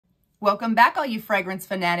Welcome back, all you fragrance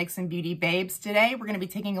fanatics and beauty babes. Today, we're going to be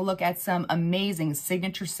taking a look at some amazing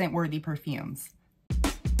signature scent-worthy perfumes.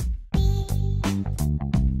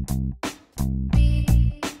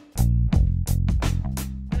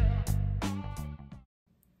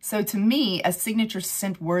 So to me, a signature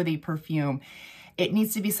scent-worthy perfume, it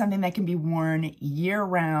needs to be something that can be worn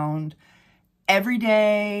year-round, every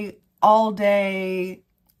day, all day,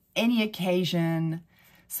 any occasion.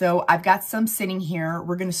 So I've got some sitting here.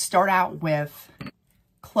 We're going to start out with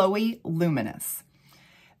Chloe Luminous.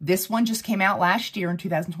 This one just came out last year in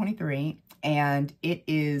 2023, and it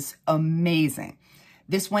is amazing.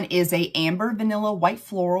 This one is a amber, vanilla, white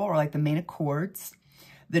floral, or like the main accords.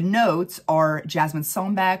 The notes are jasmine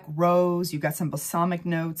sambac, rose. You've got some balsamic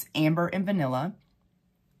notes, amber and vanilla.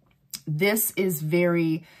 This is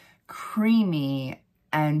very creamy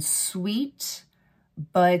and sweet,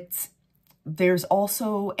 but there's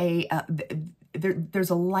also there's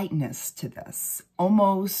a lightness to this.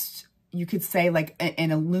 Almost, you could say, like an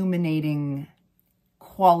illuminating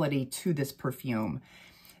quality to this perfume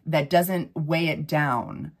that doesn't weigh it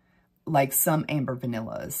down like some amber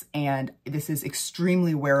vanillas. And this is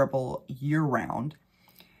extremely wearable year-round.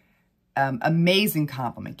 Amazing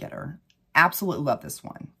compliment getter. Absolutely love this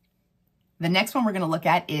one. The next one we're going to look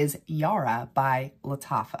at is Yara by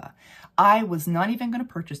Lattafa. I was not even going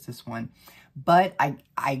to purchase this one, but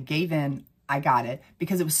I gave in. I got it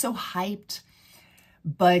because it was so hyped.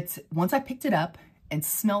 But once I picked it up and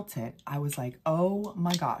smelt it, I was like, oh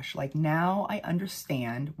my gosh, like now I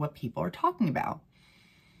understand what people are talking about.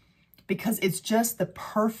 Because it's just the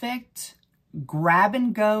perfect grab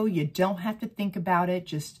and go. You don't have to think about it.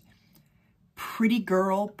 Just pretty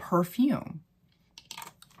girl perfume.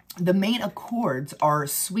 The main accords are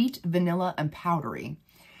sweet, vanilla, and powdery.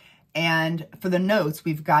 And for the notes,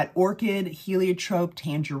 we've got orchid, heliotrope,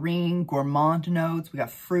 tangerine, gourmand notes. We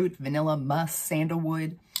got fruit, vanilla, musk,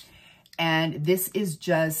 sandalwood. And this is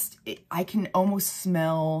just, I can almost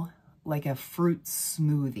smell like a fruit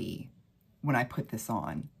smoothie when I put this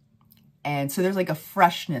on. And so there's like a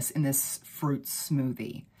freshness in this fruit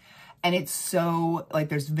smoothie. And it's so, like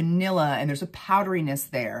there's vanilla and there's a powderiness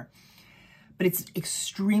there. But it's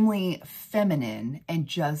extremely feminine and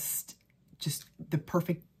just the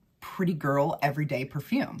perfect pretty girl everyday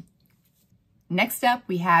perfume. Next up,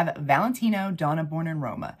 we have Valentino Donna Born in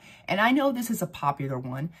Roma. And I know this is a popular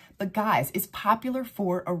one, but guys, it's popular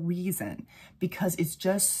for a reason because it's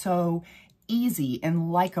just so easy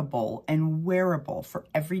and likable and wearable for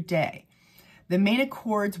every day. The main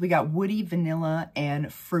accords, we got woody, vanilla,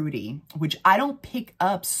 and fruity, which I don't pick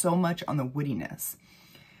up so much on the woodiness.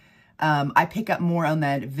 I pick up more on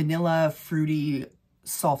that vanilla, fruity,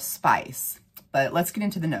 soft spice. But let's get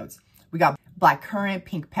into the notes. We got black currant,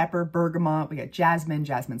 pink pepper, bergamot. We got jasmine,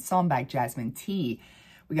 jasmine sambac, jasmine tea.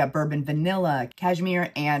 We got bourbon vanilla,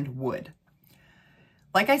 cashmere, and wood.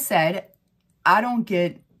 Like I said, I don't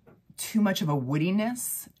get too much of a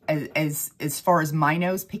woodiness as far as my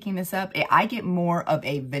nose picking this up. I get more of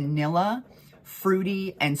a vanilla,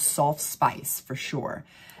 fruity, and soft spice for sure.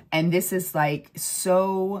 And this is like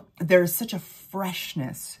so, there's such a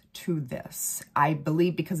freshness to this. I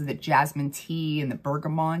believe because of the jasmine tea and the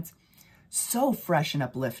bergamot, so fresh and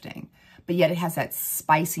uplifting. But yet it has that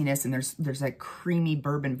spiciness and there's that creamy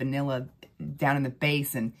bourbon vanilla down in the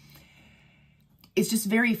base. And it's just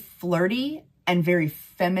very flirty and very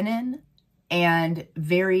feminine and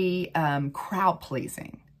very crowd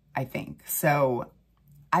pleasing, I think. So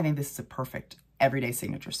I think this is a perfect everyday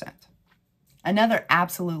signature scent. Another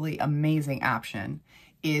absolutely amazing option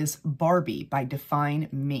is Barbie by Define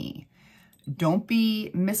Me. Don't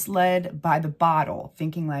be misled by the bottle,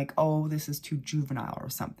 thinking like, oh, this is too juvenile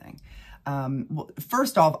or something. Well,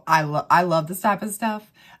 first off, I love this type of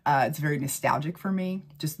stuff. It's very nostalgic for me,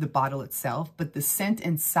 just the bottle itself, but the scent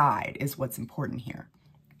inside is what's important here.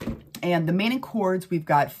 And the main accords, we've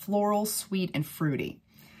got floral, sweet, and fruity.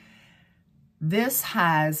 This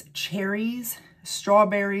has cherries,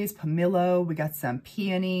 strawberries, pomelo, we got some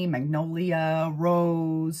peony, magnolia,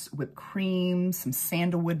 rose, whipped cream, some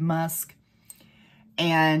sandalwood musk.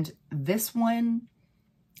 And this one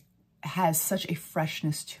has such a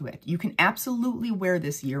freshness to it. You can absolutely wear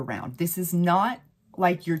this year round. This is not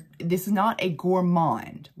like this is not a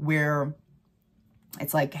gourmand where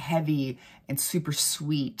it's like heavy and super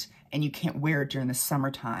sweet and you can't wear it during the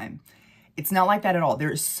summertime. It's not like that at all.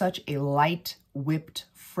 There is such a light, whipped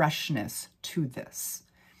freshness to this.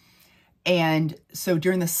 And so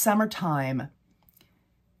during the summertime,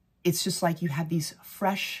 it's just like you have these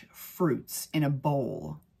fresh fruits in a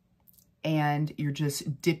bowl and you're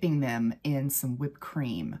just dipping them in some whipped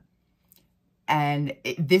cream. And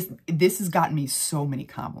this has gotten me so many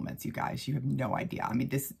compliments, you guys. You have no idea. I mean,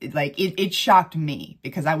 this, like, it shocked me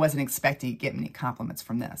because I wasn't expecting to get many compliments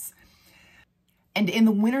from this. And in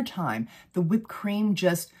the wintertime, the whipped cream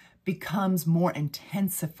just becomes more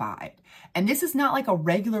intensified. And this is not like a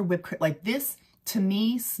regular whipped cream. Like, this, to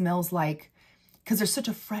me, smells like, because there's such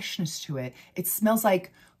a freshness to it, it smells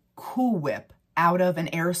like Cool Whip out of an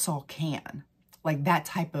aerosol can. Like that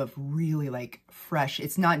type of really like fresh.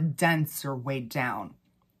 It's not dense or weighed down.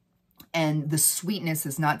 And the sweetness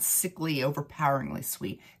is not sickly, overpoweringly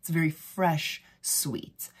sweet. It's very fresh,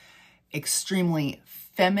 sweet, extremely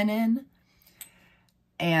feminine.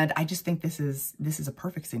 And I just think this is a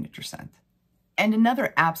perfect signature scent. And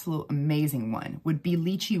another absolute amazing one would be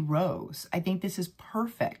Lychee Rose. I think this is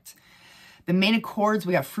perfect. The main accords,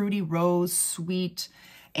 we got fruity, rose, sweet,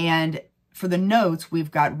 and for the notes, we've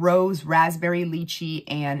got rose, raspberry, lychee,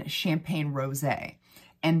 and champagne rosé.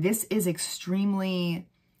 And this is extremely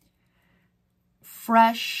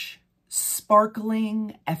fresh,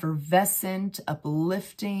 sparkling, effervescent,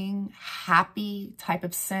 uplifting, happy type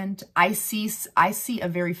of scent. I see a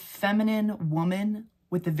very feminine woman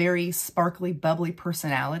with a very sparkly, bubbly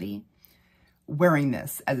personality wearing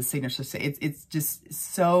this as a signature scent. It's just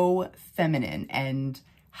so feminine and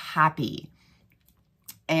happy.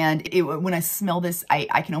 And when I smell this,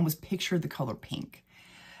 I can almost picture the color pink.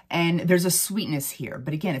 And there's a sweetness here.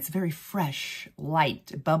 But again, it's very fresh,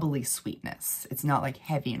 light, bubbly sweetness. It's not like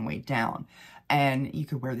heavy and weighed down. And you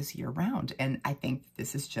could wear this year round. And I think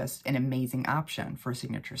this is just an amazing option for a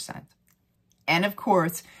signature scent. And of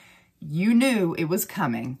course, you knew it was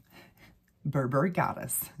coming. Burberry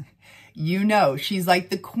Goddess. You know, she's like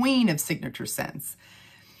the queen of signature scents.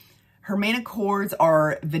 Her main accords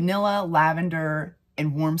are vanilla, lavender,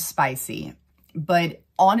 and warm spicy. But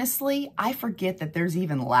honestly, I forget that there's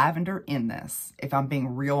even lavender in this, if I'm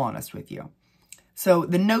being real honest with you. So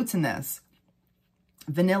the notes in this: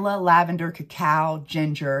 vanilla, lavender, cacao,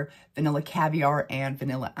 ginger, vanilla caviar, and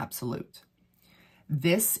vanilla absolute.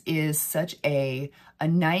 This is such a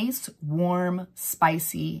nice, warm,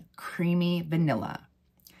 spicy, creamy vanilla.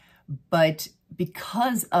 But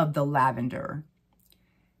because of the lavender,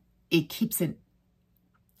 it keeps it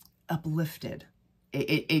uplifted.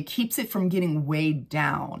 It keeps it from getting weighed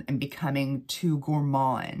down and becoming too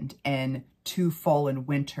gourmand and too fall and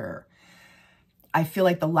winter. I feel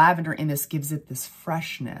like the lavender in this gives it this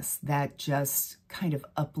freshness that just kind of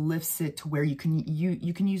uplifts it to where you can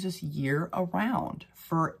use this year around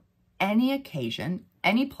for any occasion,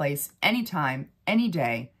 any place, anytime, any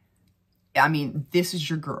day. I mean, this is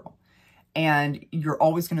your girl, and you're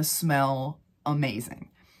always going to smell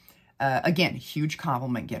amazing. Again, huge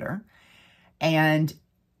compliment getter. And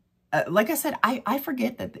like I said, I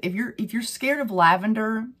forget that if you're scared of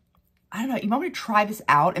lavender, I don't know, you might want to try this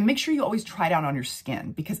out, and make sure you always try it out on your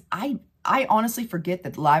skin, because I honestly forget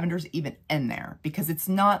that lavender's even in there, because it's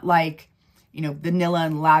not like, you know, vanilla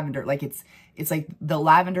and lavender. Like it's like the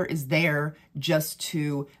lavender is there just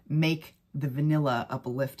to make the vanilla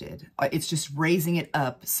uplifted. It's just raising it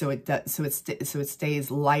up so it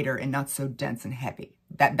stays lighter and not so dense and heavy.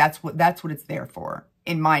 That's what it's there for,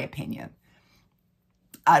 in my opinion.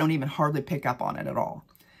 I don't even hardly pick up on it at all.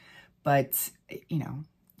 But, you know,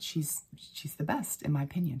 she's the best, in my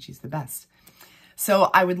opinion. She's the best.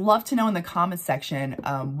 So I would love to know in the comment section,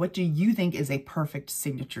 what do you think is a perfect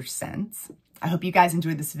signature scent? I hope you guys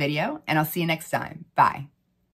enjoyed this video, and I'll see you next time. Bye.